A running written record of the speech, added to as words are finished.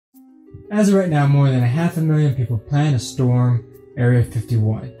As of right now, more than 500,000 people plan to storm Area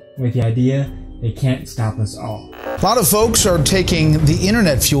 51, with the idea they can't stop us all. A lot of folks are taking the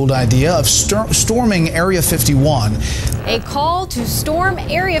internet-fueled idea of storming Area 51. A call to storm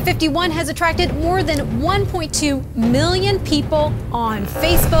Area 51 has attracted more than 1.2 million people on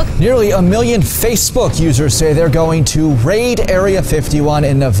Facebook. Nearly 1 million Facebook users say they're going to raid Area 51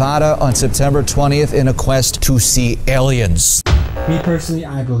 in Nevada on September 20th in a quest to see aliens. Me personally,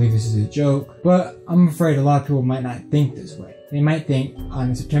 I believe this is a joke, but I'm afraid a lot of people might not think this way. They might think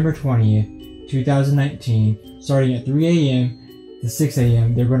on September 20th, 2019, starting at 3 a.m. to 6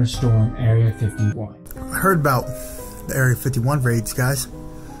 a.m., they're going to storm Area 51. I heard about the Area 51 raids, guys.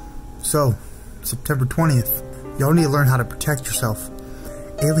 So, September 20th, y'all need to learn how to protect yourself.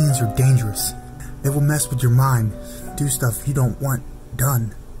 Aliens are dangerous. They will mess with your mind, do stuff you don't want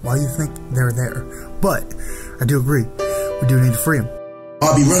done while you think they're there. But, I do agree, we do need to free them.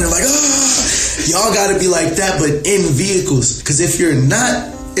 I'll be running like, y'all gotta be like that, but in vehicles. Because if you're not,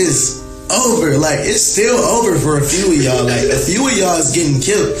 it's over. Like, it's still over for a few of y'all. Like, a few of y'all is getting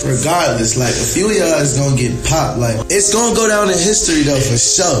killed regardless. Like, a few of y'all is gonna get popped. Like, it's gonna go down in history though, for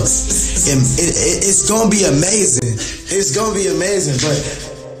sure. It's gonna be amazing. It's gonna be amazing.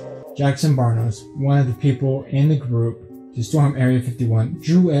 But Jackson Barnos, one of the people in the group to storm Area 51,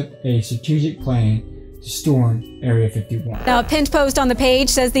 drew up a strategic plan to storm Area 51. Now, a pinned post on the page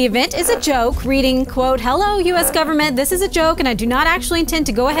says the event is a joke, reading, quote, "Hello, U.S. government, this is a joke and I do not actually intend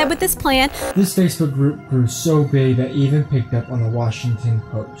to go ahead with this plan." This Facebook group grew so big that it even picked up on the Washington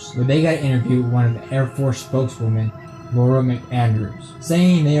Post, where they got to interview one of the Air Force spokeswomen, Laura McAndrews,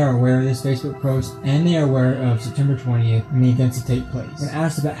 saying they are aware of this Facebook post and they are aware of September 20th and the events to take place. When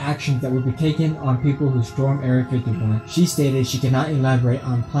asked about actions that would be taken on people who storm Area 51, she stated she could not elaborate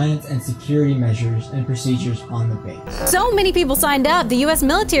on plans and security measures and procedures on the base. So many people signed up, the U.S.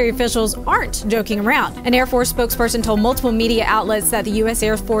 military officials aren't joking around. An Air Force spokesperson told multiple media outlets that the U.S.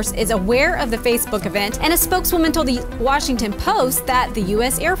 Air Force is aware of the Facebook event, and a spokeswoman told the Washington Post that the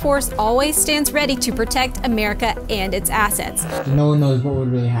U.S. Air Force always stands ready to protect America and its assets. No one knows what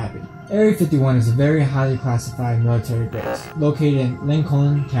would really happen. Area 51 is a very highly classified military base located in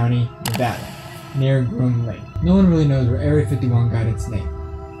Lincoln County, Nevada, near Groom Lake. No one really knows where Area 51 got its name.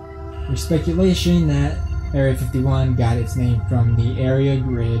 There's speculation that Area 51 got its name from the Area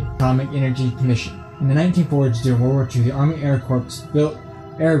Grid Atomic Energy Commission. In the 1940s, during World War II, the Army Air Corps built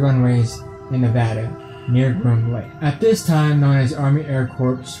air runways in Nevada, near Groom Lake. At this time known as Army Air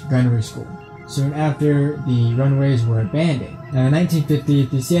Corps Gunnery School. Soon after, the runways were abandoned. Now, in the 1950s,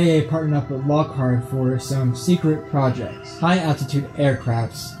 the CIA partnered up with Lockhart for some secret projects, high-altitude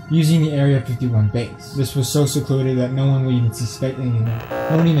aircrafts, using the Area 51 base. This was so secluded that no one would even suspect anything.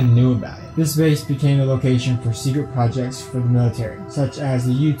 No one even knew about it. This base became the location for secret projects for the military, such as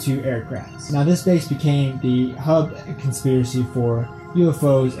the U-2 aircrafts. Now, this base became the hub conspiracy for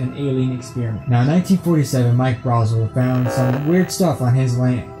UFOs and alien experiments. Now, in 1947, Mike Roswell found some weird stuff on his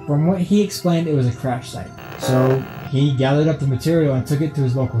land. From what he explained, it was a crash site. So he gathered up the material and took it to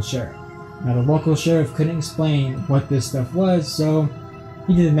his local sheriff. Now, the local sheriff couldn't explain what this stuff was, so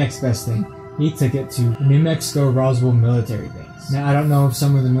he did the next best thing. He took it to the New Mexico Roswell military base. Now, I don't know if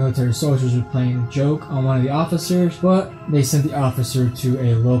some of the military soldiers were playing a joke on one of the officers, but they sent the officer to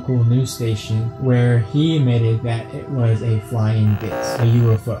a local news station where he admitted that it was a flying disc, a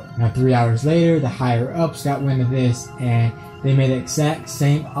UFO. Now, 3 hours later, the higher-ups got wind of this, and they made the exact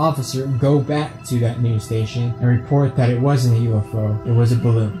same officer go back to that news station and report that it wasn't a UFO, it was a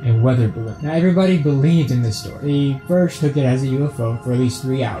balloon, a weather balloon. Now, everybody believed in this story. They first took it as a UFO for at least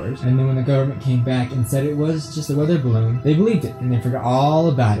 3 hours, and then when the government came back and said it was just a weather balloon, they believed it, and they forgot all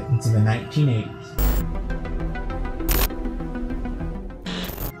about it until the 1980s.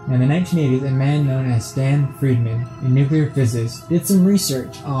 In the 1980s, a man known as Stan Friedman, a nuclear physicist, did some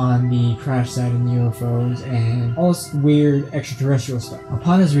research on the crash site and UFOs and all this weird extraterrestrial stuff.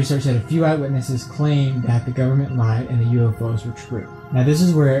 Upon his research, that a few eyewitnesses claimed that the government lied and the UFOs were true. Now, this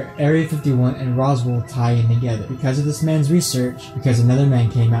is where Area 51 and Roswell tie in together. Because of this man's research, because another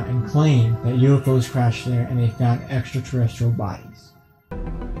man came out and claimed that UFOs crashed there and they found extraterrestrial bodies.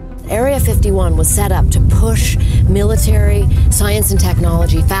 Area 51 was set up to push military, science and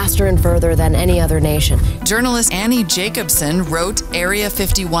technology faster and further than any other nation. Journalist Annie Jacobson wrote Area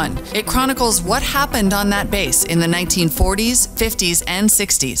 51. It chronicles what happened on that base in the 1940s, 50s, and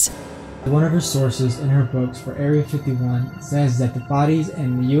 60s. One of her sources in her books for Area 51 says that the bodies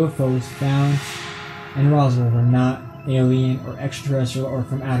and the UFOs found in Roswell were not alien or extraterrestrial or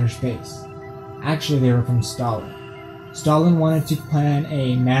from outer space. Actually, they were from Stalin. Stalin wanted to plan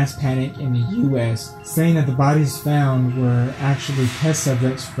a mass panic in the US, saying that the bodies found were actually test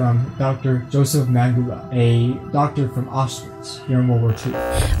subjects from Dr. Joseph Mengele, a doctor from Auschwitz during World War II.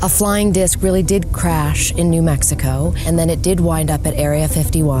 A flying disc really did crash in New Mexico, and then it did wind up at Area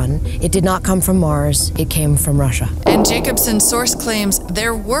 51. It did not come from Mars, it came from Russia. And Jacobson's source claims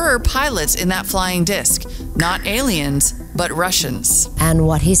there were pilots in that flying disc, not aliens, but Russians. And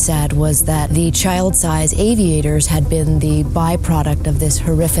what he said was that the child-size aviators had been the byproduct of this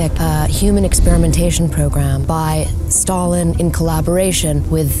horrific human experimentation program by Stalin in collaboration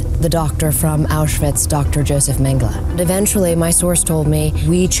with the doctor from Auschwitz, Dr. Joseph Mengele. And eventually, my source told me,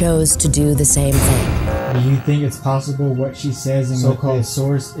 we chose to do the same thing. Do you think it's possible what she says and so-called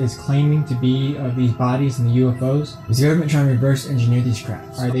source is claiming to be of these bodies and the UFOs? Is the government trying to reverse engineer these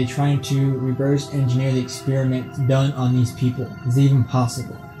crafts? Are they trying to reverse engineer the experiments done on these people? Is it even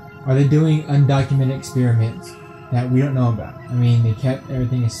possible? Are they doing undocumented experiments that we don't know about? I mean, they kept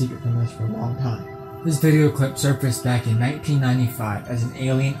everything a secret from us for a long time. This video clip surfaced back in 1995 as an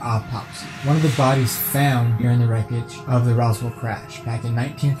alien autopsy. One of the bodies found during the wreckage of the Roswell crash back in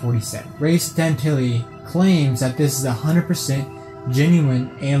 1947. Ray Stantilli claims that this is 100%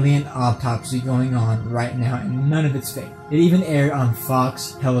 genuine alien autopsy going on right now and none of it's fake. It even aired on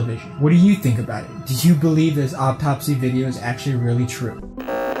Fox television. What do you think about it? Do you believe this autopsy video is actually really true?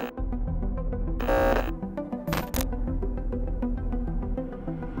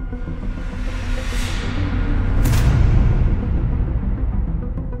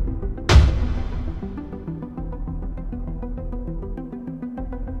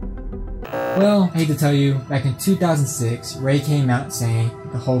 Well, I hate to tell you, back in 2006, Ray came out saying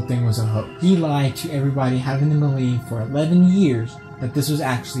the whole thing was a hoax. He lied to everybody, having them believe for 11 years that this was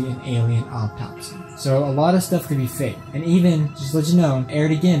actually an alien autopsy. So a lot of stuff could be fake. And even, just to let you know,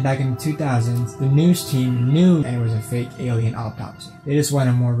 aired again back in the 2000s, the news team knew that it was a fake alien autopsy. They just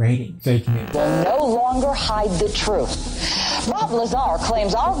wanted more rating. Fake news. Will no longer hide the truth. Bob Lazar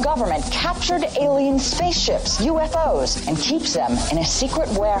claims our government captured alien spaceships, UFOs, and keeps them in a secret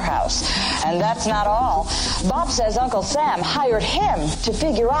warehouse. And that's not all. Bob says Uncle Sam hired him to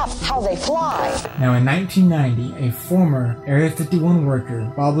figure out how they fly. Now in 1990, a former Area 51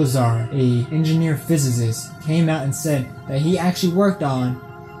 worker, Bob Lazar, a engineer physicist, came out and said that he actually worked on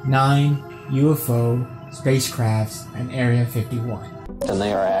 9 UFO spacecrafts in Area 51. And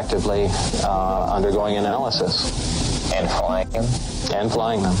they are actively undergoing analysis. And flying them. And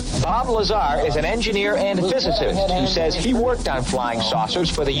flying them. Bob Lazar is an engineer and physicist who says he worked on flying saucers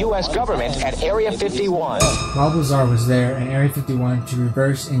for the U.S. government at Area 51. Bob Lazar was there in Area 51 to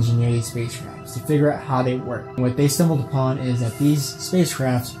reverse engineer these spacecrafts, to figure out how they work. What they stumbled upon is that these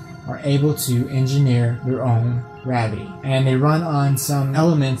spacecrafts are able to engineer their own gravity. And they run on some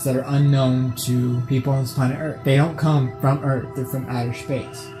elements that are unknown to people on this planet Earth. They don't come from Earth, they're from outer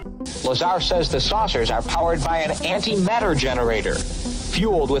space. Lazar says the saucers are powered by an antimatter generator,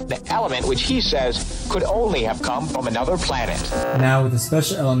 fueled with the element which he says could only have come from another planet. Now with the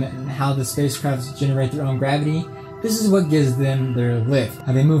special element and how the spacecrafts generate their own gravity, this is what gives them their lift.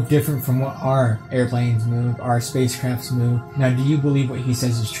 How they move different from what our airplanes move, our spacecrafts move. Now do you believe what he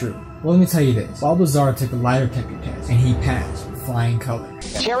says is true? Well, let me tell you this. Bob Lazar took a lie detector test and he passed with flying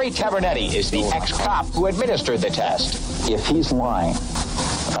colors. Terry Tavernetti is the ex-cop who administered the test. If he's lying,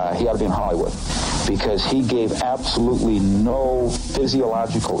 he ought to be in Hollywood, because he gave absolutely no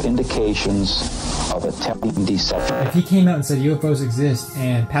physiological indications of attempting deception. If he came out and said UFOs exist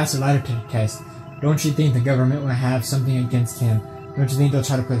and passed a lie detector test, don't you think the government will have something against him? Don't you think they'll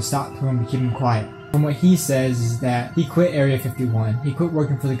try to put a stop to him to keep him quiet? From what he says is that he quit Area 51, he quit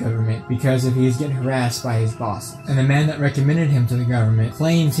working for the government because he was getting harassed by his bosses. And the man that recommended him to the government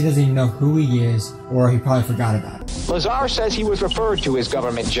claims he doesn't even know who he is, or he probably forgot about it. Lazar says he was referred to his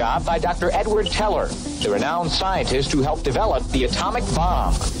government job by Dr. Edward Teller, the renowned scientist who helped develop the atomic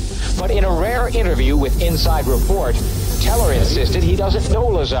bomb. But in a rare interview with Inside Report, Teller insisted he doesn't know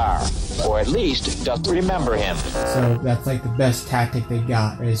Lazar, or at least doesn't remember him. So that's like the best tactic they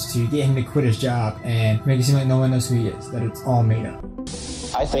got, is to get him to quit his job and make it seem like no one knows who he is, that it's all made up.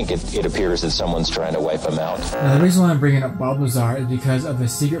 I think it appears that someone's trying to wipe him out. Now the reason why I'm bringing up Bob Lazar is because of the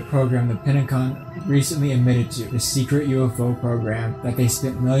secret program the Pentagon recently admitted to, the secret UFO program that they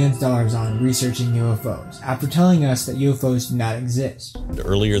spent millions of dollars on researching UFOs, after telling us that UFOs do not exist.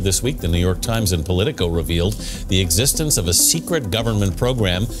 Earlier this week, the New York Times and Politico revealed the existence of a secret government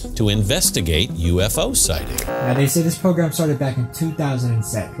program to investigate UFO sightings. Now they say this program started back in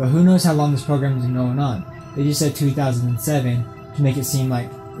 2007, but who knows how long this program has been going on. They just said 2007 to make it seem like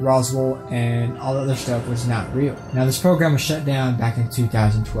Roswell and all the other stuff was not real. Now, this program was shut down back in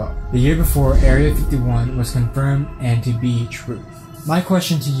 2012, the year before Area 51 was confirmed and to be truth. My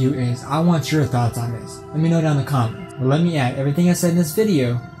question to you is, I want your thoughts on this. Let me know down in the comments. But let me add, everything I said in this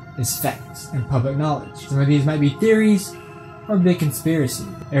video is facts and public knowledge. Some of these might be theories or big conspiracy.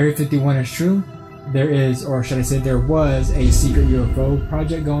 Area 51 is true. There is, or should I say there was, a secret UFO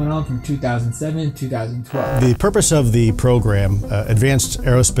project going on from 2007 to 2012. The purpose of the program, Advanced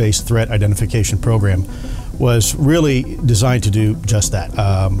Aerospace Threat Identification Program, was really designed to do just that,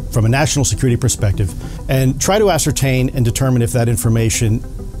 from a national security perspective, and try to ascertain and determine if that information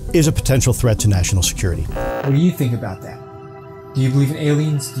is a potential threat to national security. What do you think about that? Do you believe in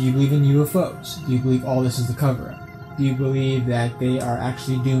aliens? Do you believe in UFOs? Do you believe all this is a cover-up? Do you believe that they are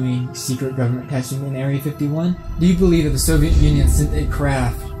actually doing secret government testing in Area 51? Do you believe that the Soviet Union sent a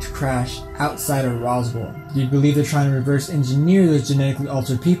craft to crash outside of Roswell? Do you believe they're trying to reverse engineer those genetically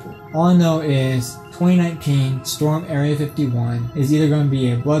altered people? All I know is 2019 Storm Area 51 is either going to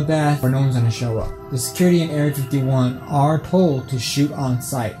be a bloodbath or no one's going to show up. The security in Area 51 are told to shoot on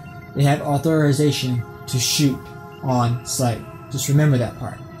sight. They have authorization to shoot on sight. Just remember that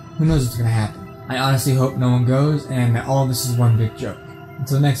part. Who knows what's going to happen? I honestly hope no one goes and that all of this is one big joke.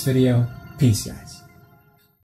 Until the next video, peace guys.